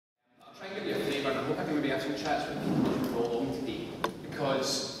chats with people as we go along today,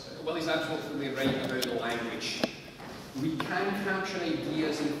 because Willie's absolutely right about the language. We can capture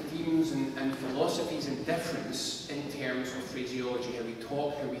ideas and themes and philosophies and difference in terms of phraseology, how we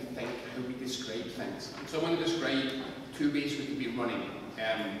talk, how we think, how we describe things. And so I want to describe two ways we could be running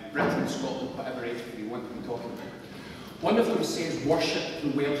Britain, Scotland, whatever else we want to be talking about. One of them says worship the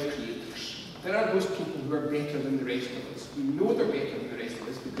wealth creators. There are those people who are better than the rest of us. We know they're better than the rest of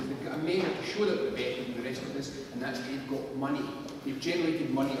us because they've got a measure to show that they're better than the rest of us, and that's they've got money. They've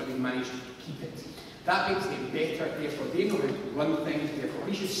generated money or they've managed to keep it. That makes them better, therefore they know how to run things, therefore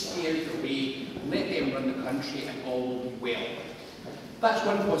we should stay out of the way, let them run the country and all will be well. That's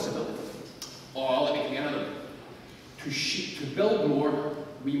one possibility. Or let me give you another one. To build more,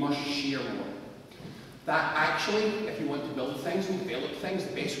 we must share more. That actually, if you want to build things and develop things,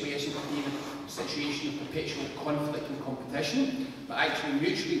 the best way isn't to be in a situation of perpetual conflict and competition, but actually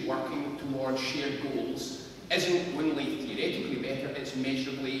mutually working towards shared goals isn't only theoretically better, it's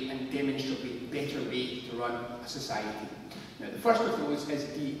measurably and demonstrably better way to run a society. Now, the first of those is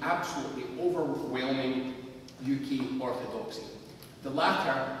the absolutely overwhelming UK orthodoxy. The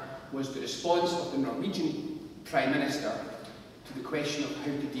latter was the response of the Norwegian Prime Minister to the question of how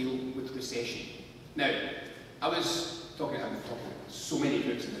to deal with recession. Now, I've been talking to so many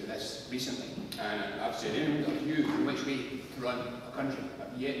groups about this recently, and I've said, you in which way to run a country?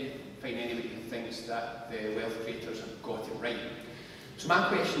 I've yet to find anybody who thinks that the wealth creators have got it right. So my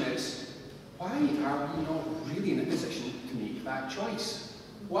question is, why are we not really in a position to make that choice?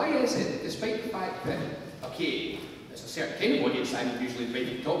 Why is it, despite the fact that, okay, there's a certain kind of audience I'm usually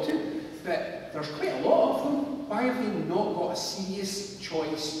invited to talk to, but there's quite a lot of them, why have they not got a serious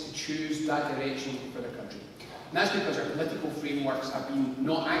choice to choose that direction for their country? And that's because our political frameworks have been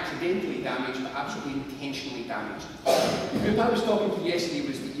not accidentally damaged, but absolutely intentionally damaged. The group I was talking to yesterday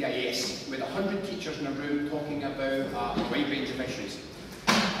was the EIS, with 100 teachers in a room talking about a wide range of issues.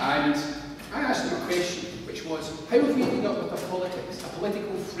 And I asked them a question, which was, how have we ended up with a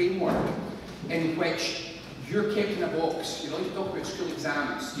political framework in which you're kept in a box, you're allowed to talk about school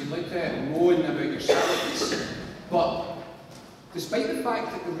exams, you're allowed to moan about your salaries, but despite the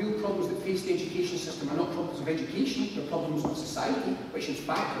fact that the real problems that face the education system are not problems of education, they're problems of society, which in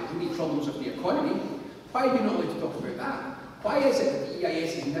fact are really problems of the economy, why are we not allowed to talk about that? Why is it that the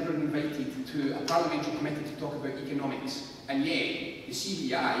EIS is never invited to a parliamentary committee to talk about economics? And yet, the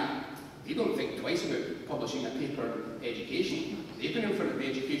CBI, they don't think twice about publishing a paper on education. They've been in front of the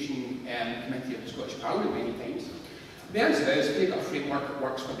Education Committee of the Scottish Parliament many times. The answer is, they've got a framework that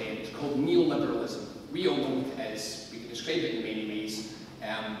works for them. It's called neoliberalism. We all know what it is. We can describe it in many ways.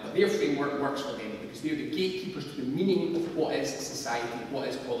 But their framework works for them because they're the gatekeepers to the meaning of what is society, what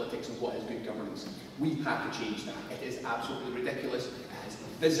is politics, and what is good governance. We have to change that. It is absolutely ridiculous. It has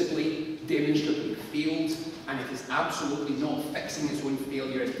visibly, demonstrably failed, and it is absolutely not fixing its own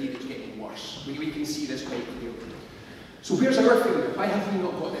failure. Indeed, it's getting worse. We can see this quite clearly. So where's our failure? Why have we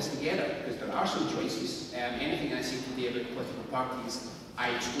not got this together? Because there are some choices. Anything I say today about political parties,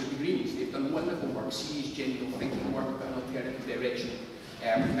 I exclude the Greens. They've done wonderful work, serious general thinking work about an alternative direction.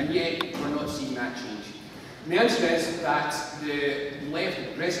 And yet, we're not seeing that change. And the answer is that the left, the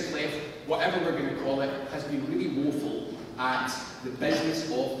progressive left, whatever we're going to call it, has been really woeful at the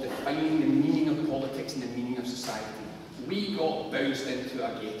business of defining the meaning of politics and the meaning of society. We got bounced into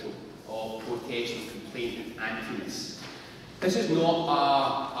a ghetto of protest and complaint and antiness. This is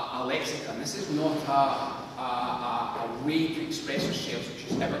not a lexicon, this is not a way to express ourselves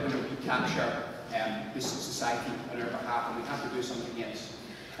which is ever going to recapture this society on our behalf, and we have to do something else.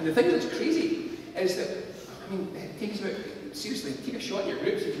 And the thing that's crazy is that, I mean, it takes about, seriously, take a shot at your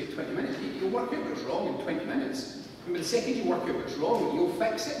groups, it takes about 20 minutes, you'll work out what's wrong in 20 minutes. And the second you work out what's wrong, you'll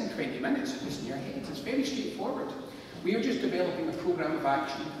fix it in 20 minutes, just in your head. It's very straightforward. We are just developing a programme of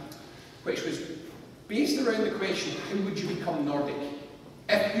action which was based around the question, how would you become Nordic?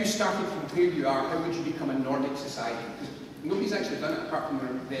 If you started from where you are, how would you become a Nordic society? Because nobody's actually done it apart from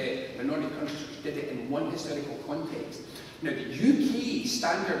the Nordic countries which did it in one historical context. Now, the UK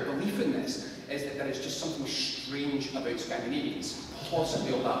standard belief in this is that there is just something strange about Scandinavians.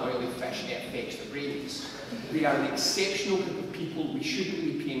 Possibly all that oily fish affects their brains. They are an exceptional group of people. We shouldn't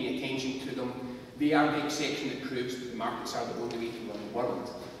really pay any attention to them. They are the exception that proves that the markets are the only way to run the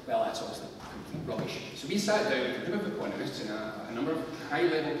world. Well, that's obviously complete rubbish. So we sat down with a group of economists in a number of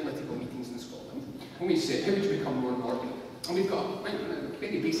high-level political meetings in Scotland, and we said, how would you become more Nordic? And we've got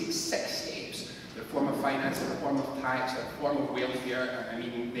very basic 6 steps. The reform of finance, the reform of tax, the reform of welfare, I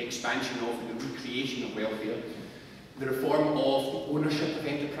mean, the expansion of and the recreation of welfare. the reform of the ownership of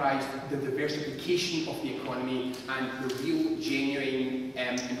enterprise, the diversification of the economy, and the real, genuine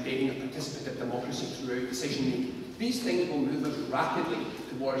embedding of participative democracy throughout decision-making. These things will move us rapidly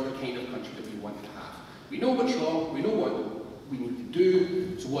towards the kind of country that we want to have. We know what's wrong, we know what we need to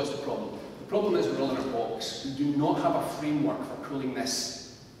do, so what's the problem? The problem is we're all in our box. We do not have a framework for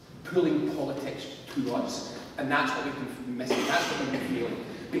pulling politics to us. And that's what we've been missing, that's what we've been failing.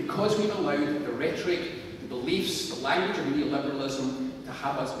 Because we've allowed the rhetoric, the beliefs, the language of neoliberalism to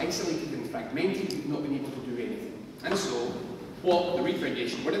have us isolated and fragmented, we've not been able to do anything. And so, what the Reid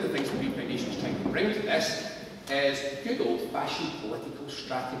Foundation, one of the things the Reid Foundation is trying to bring to this is good old-fashioned political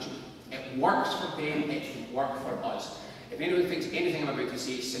strategy. It works for them, it can work for us. If anyone thinks anything I'm about to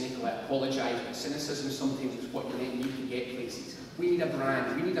say is cynical, I apologise, but cynicism sometimes is what you need to get places. We need a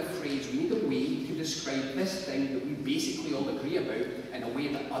brand, we need a phrase, we need a way to describe this thing that we basically all agree about in a way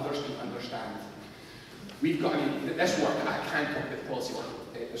that others can understand. We've got, I mean, this work, I can't talk about policy work,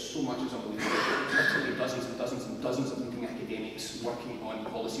 there's so much is unbelievable. Literally dozens and dozens and dozens of leading academics working on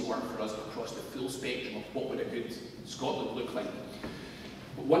policy work for us across the full spectrum of what would a good Scotland look like.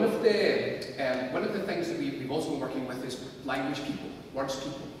 But one of the things that we've also been working with is language people, words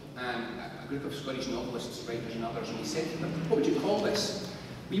people, and a group of Scottish novelists, writers and others, and we said to them, what would you call this?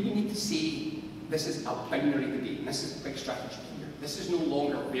 We would need to say this is a binary debate, and this is a big strategy here. This is no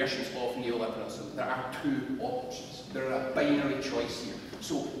longer versions of neoliberalism. There are two options. There are a binary choice here.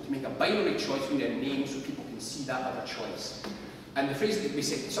 So to make a binary choice, we need a name so people can see that other choice. And the phrase that we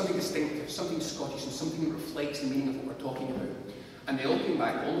said, something distinctive, something Scottish, and something that reflects the meaning of what we're talking about. And they all came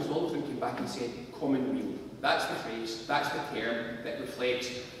back, almost all of them came back and said, common weal. That's the phrase, that's the term that reflects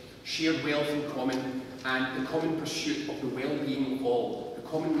shared wealth in common and the common pursuit of the well-being of all. The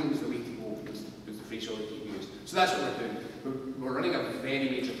common weal is the way to go, was the phrase already used. So that's what we're doing. We're running a very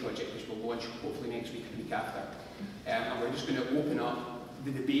major project which will launch hopefully next week or the week after. And we're just going to open up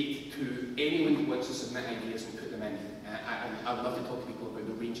the debate to anyone who wants to submit ideas and put them in. I would love to talk to people about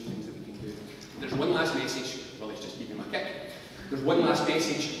the range of things that we can do. There's one last message, well, let's just give them a kick. There's one last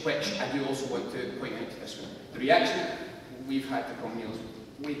message which I do also want to point out to this one. The reaction we've had to communals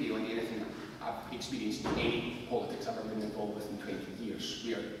way beyond anything I've experienced in any politics I've ever been involved with in 20 years.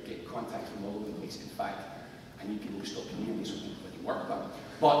 We are getting contact from all over the place. In fact, I need people to stop communally so people can work done.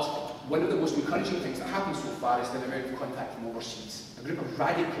 But one of the most encouraging things that happened so far is the amount of contact from overseas. A group of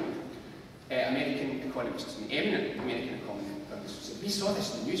radical American economists, an eminent American economists, said, we saw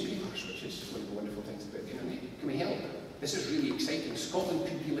this in the newspapers, which is one of the wonderful things about the internet. Can we help? This is really exciting. Scotland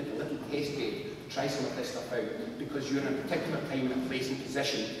could be like a little test bed to try some of this stuff out, because you're in a particular time and a place and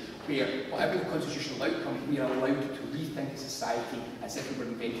position where, whatever the constitutional outcome, we are allowed to rethink society as if we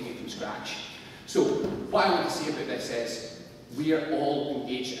were inventing it from scratch. So, what I want to say about this is, we are all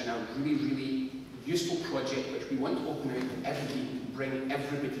engaged in a really, really useful project which we want to open out to everybody, to bring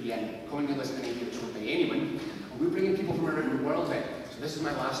everybody in. Commonweal isn't an idea that's owned by anyone, and we're bringing people from around the world in. So this is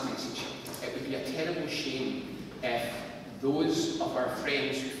my last message. It would be a terrible shame if those of our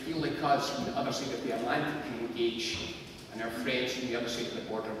friends who feel like us from the other side of the Atlantic can engage, and our friends from the other side of the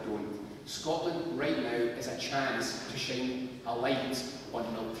border don't. Scotland right now is a chance to shine a light on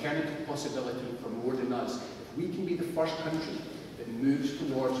an alternative possibility for more than us. If we can be the first country that moves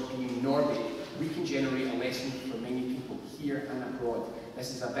towards being Norway, we can generate a lesson for many people here and abroad.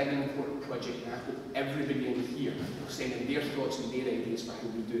 This is a big and important project, and I hope everybody in here will send in their thoughts and their ideas for how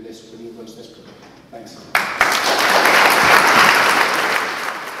we do this when we launch this project. Thanks.